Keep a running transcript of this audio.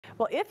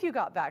Well, if you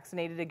got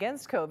vaccinated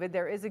against COVID,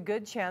 there is a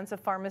good chance a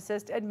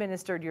pharmacist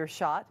administered your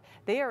shot.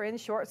 They are in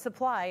short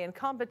supply, and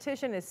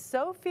competition is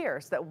so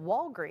fierce that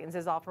Walgreens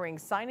is offering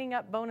signing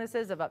up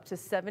bonuses of up to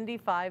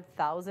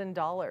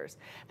 $75,000.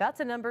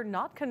 That's a number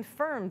not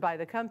confirmed by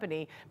the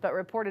company, but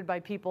reported by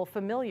people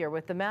familiar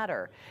with the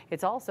matter.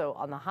 It's also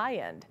on the high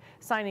end.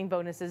 Signing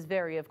bonuses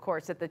vary, of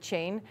course, at the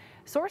chain.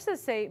 Sources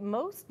say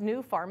most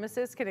new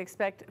pharmacists can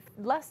expect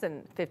less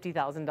than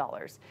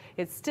 $50,000.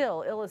 It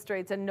still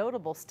illustrates a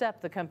notable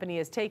step the company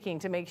is taking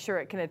to make sure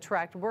it can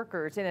attract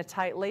workers in a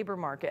tight labor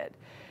market.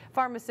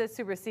 Pharmacists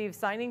who receive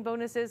signing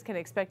bonuses can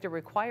expect a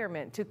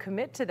requirement to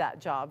commit to that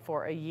job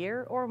for a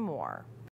year or more.